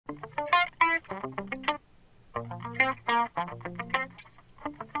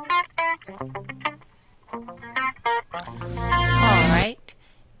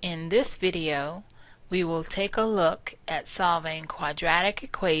video, we will take a look at solving quadratic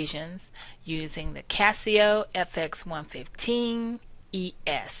equations using the Casio fx-115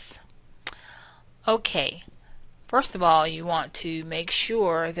 ES. Okay, first of all, you want to make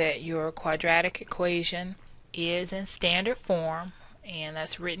sure that your quadratic equation is in standard form, and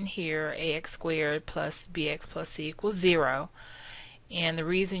that's written here: ax squared plus bx plus c equals 0. And the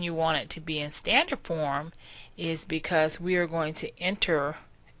reason you want it to be in standard form is because we are going to enter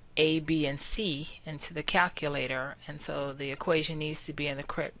a, b, and c into the calculator, and so the equation needs to be in the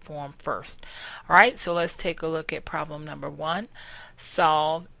correct form first. Alright, so let's take a look at problem number 1.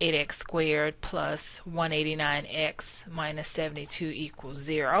 Solve 8x squared plus 189x minus 72 equals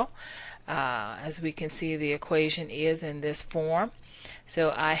 0. As we can see, the equation is in this form.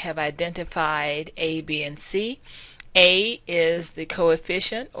 So I have identified a, b, and c. A is the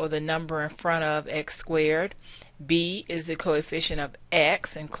coefficient, or the number in front of x squared. B is the coefficient of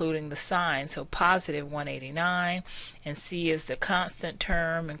x, including the sign, so positive 189. And c is the constant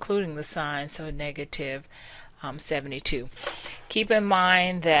term, including the sign, so negative 72. Keep in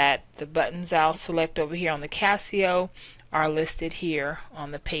mind that the buttons I'll select over here on the Casio are listed here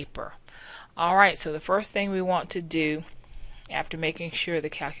on the paper. Alright, so the first thing we want to do, after making sure the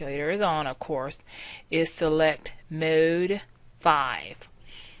calculator is on, of course, is select mode 5.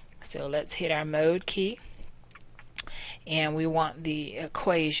 So let's hit our mode key, and we want the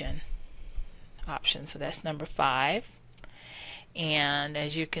equation option, so that's number 5. And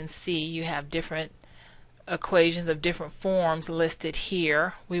as you can see, you have different equations of different forms listed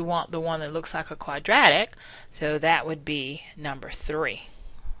here. We want the one that looks like a quadratic, so that would be number 3.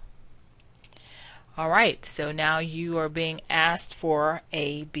 Alright, so now you are being asked for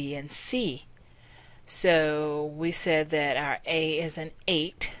A, B, and C. So we said that our A is an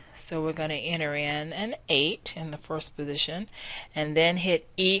 8, so we're going to enter in an 8 in the first position, and then hit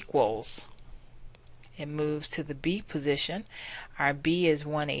equals. It moves to the B position. Our B is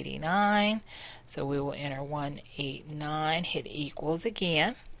 189, so we will enter 189, hit equals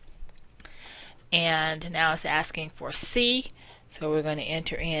again. And now it's asking for C. So we're going to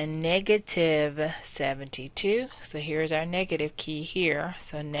enter in negative 72. So here's our negative key here.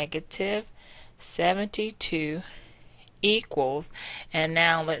 So negative 72 equals. And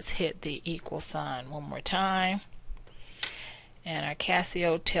now let's hit the equal sign one more time. And our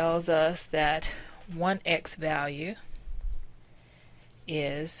Casio tells us that 1x value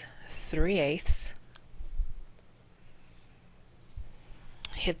is 3/8.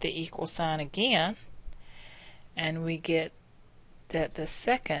 Hit the equal sign again, and we get that the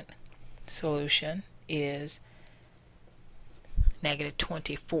second solution is negative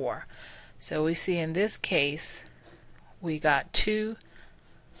 24. So we see in this case we got two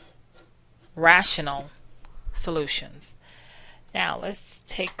rational solutions. Now let's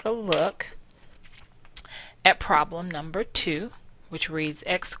take a look at problem number 2, which reads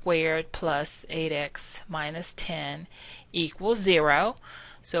x squared plus 8x minus 10 equals 0.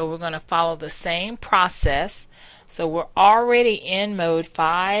 So we're going to follow the same process. So we're already in mode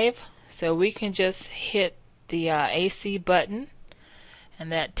 5, so we can just hit the AC button, and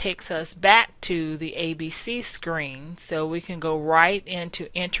that takes us back to the ABC screen, so we can go right into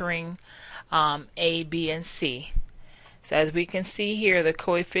entering A, B, and C. So as we can see here, the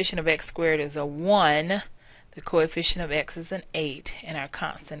coefficient of x squared is a 1, the coefficient of x is an 8, and our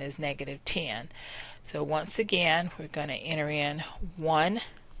constant is negative 10. So once again, we're going to enter in 1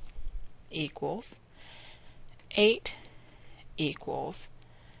 equals 8 equals,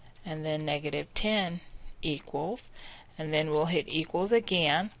 and then negative 10 equals, and then we'll hit equals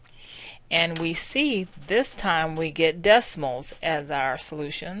again, and we see this time we get decimals as our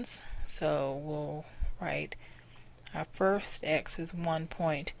solutions. So we'll write our first x is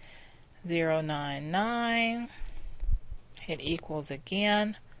 1.099, hit equals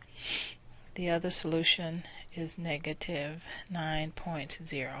again. The other solution is negative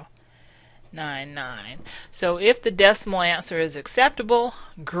 9.099. So if the decimal answer is acceptable,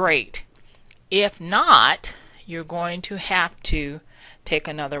 great. If not, you're going to have to take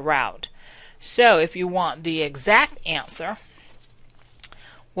another route. So if you want the exact answer,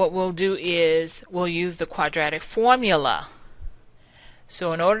 what we'll do is we'll use the quadratic formula.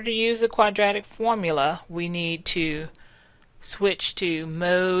 So in order to use the quadratic formula, we need to switch to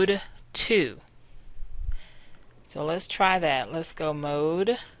mode 2. So let's try that. Let's go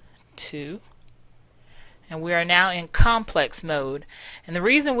mode 2, and we are now in complex mode. And the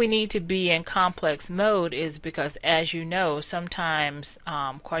reason we need to be in complex mode is because, as you know, sometimes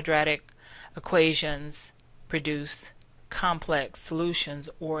quadratic equations produce complex solutions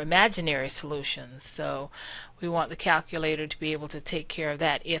or imaginary solutions. So we want the calculator to be able to take care of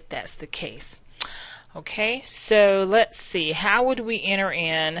that if that's the case. Okay, so let's see, how would we enter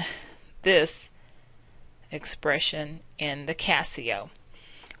in this expression in the Casio?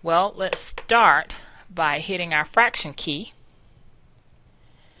 Well, let's start by hitting our fraction key,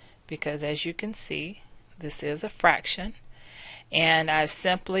 because as you can see, this is a fraction, and I've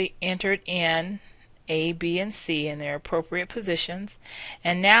simply entered in A, B, and C in their appropriate positions,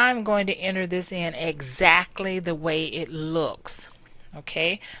 and now I'm going to enter this in exactly the way it looks.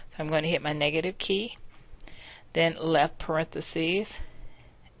 Okay, so I'm going to hit my negative key, then left parentheses,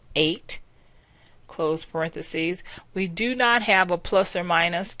 8, close parentheses. We do not have a plus or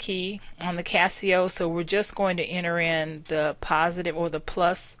minus key on the Casio, so we're just going to enter in the positive or the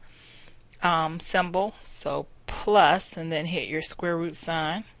plus symbol. So plus, and then hit your square root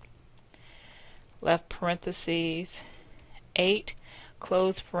sign, left parentheses, 8,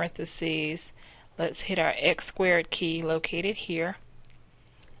 close parentheses. Let's hit our x squared key located here,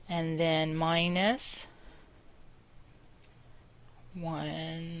 and then minus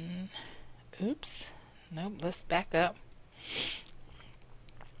 1, oops, nope, let's back up,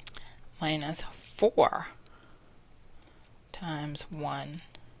 minus 4 times 1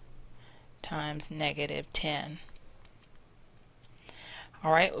 times negative 10.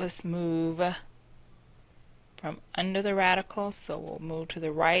 Alright, let's move from under the radical, so we'll move to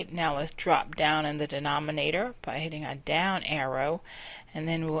the right. Now let's drop down in the denominator by hitting a down arrow, and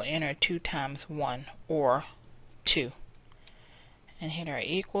then we'll enter 2 times 1, or 2, and hit our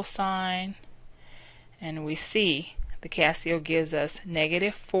equal sign, and we see the Casio gives us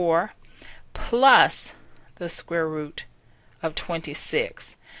negative 4 plus the square root of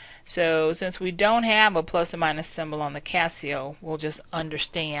 26. So since we don't have a plus or minus symbol on the Casio, we'll just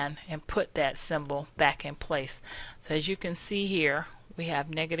understand and put that symbol back in place. So as you can see here, we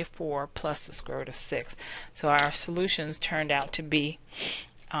have negative 4 plus the square root of 6. So our solutions turned out to be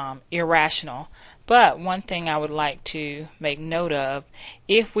irrational. But one thing I would like to make note of,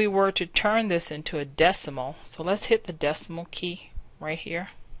 if we were to turn this into a decimal, so let's hit the decimal key right here,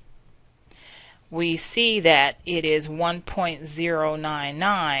 we see that it is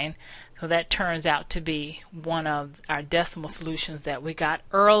 1.099, so that turns out to be one of our decimal solutions that we got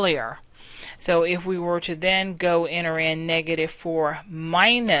earlier. So if we were to then go enter in negative 4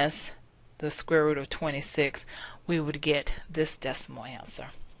 minus the square root of 26, we would get this decimal answer.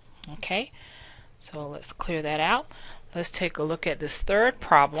 Okay, so let's clear that out. Let's take a look at this third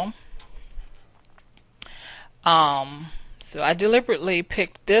problem. So I deliberately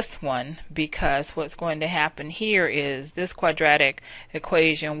picked this one because what's going to happen here is this quadratic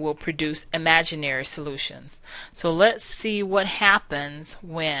equation will produce imaginary solutions. So let's see what happens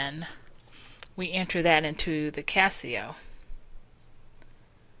when we enter that into the Casio.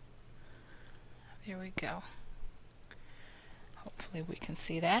 There we go. Hopefully we can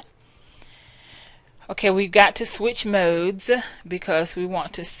see that. Okay, we've got to switch modes because we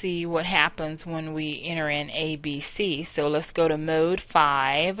want to see what happens when we enter in A, B, C. So let's go to mode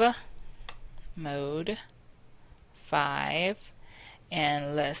 5,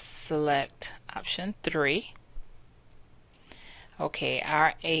 and let's select option 3. Okay,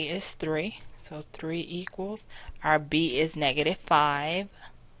 our A is 3, so 3 equals. Our B is negative 5,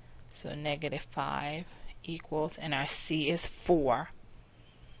 so negative 5 equals, and our C is 4.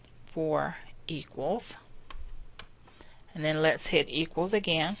 4 equals, and then let's hit equals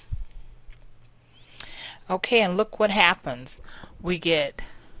again. Okay, and look what happens. We get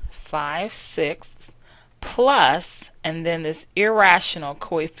 5/6 plus, and then this irrational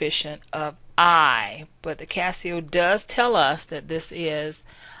coefficient of I, but the Casio does tell us that this is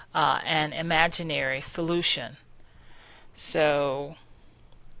an imaginary solution. So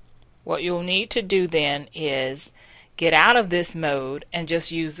what you'll need to do then is get out of this mode and just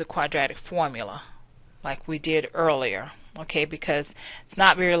use the quadratic formula like we did earlier. Okay, because it's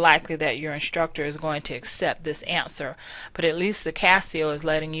not very likely that your instructor is going to accept this answer, but at least the Casio is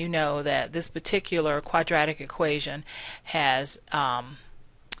letting you know that this particular quadratic equation has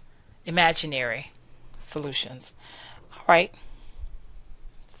imaginary solutions. Alright,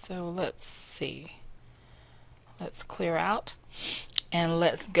 so let's see. Let's clear out and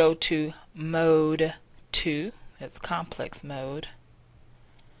let's go to mode 2. That's complex mode.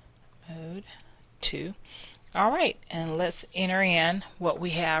 Mode 2. Alright, and let's enter in what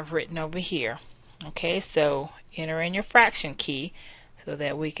we have written over here. Okay, so enter in your fraction key so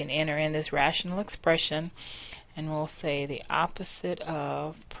that we can enter in this rational expression, and we'll say the opposite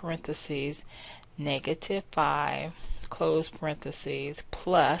of parentheses negative 5 close parentheses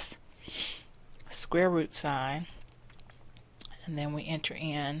plus square root sign and then we enter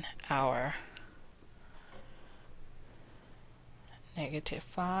in our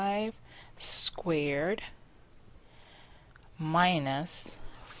 -5 squared minus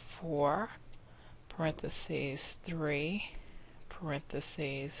 4 parentheses 3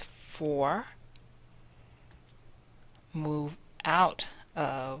 parentheses 4, move out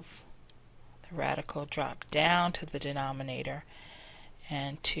of the radical, drop down to the denominator,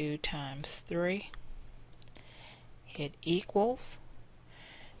 and 2 times 3, hit equals,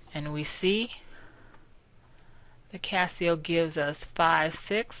 and we see the Casio gives us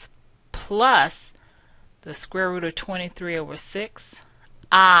 5/6 plus the square root of 23 over 6,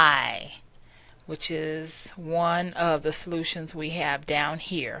 I, which is one of the solutions we have down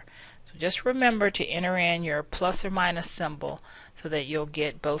here. So just remember to enter in your plus or minus symbol so that you'll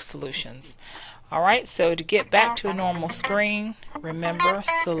get both solutions. Alright, so to get back to a normal screen, remember,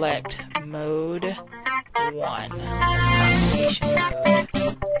 select mode 1, computation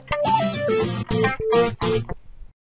mode.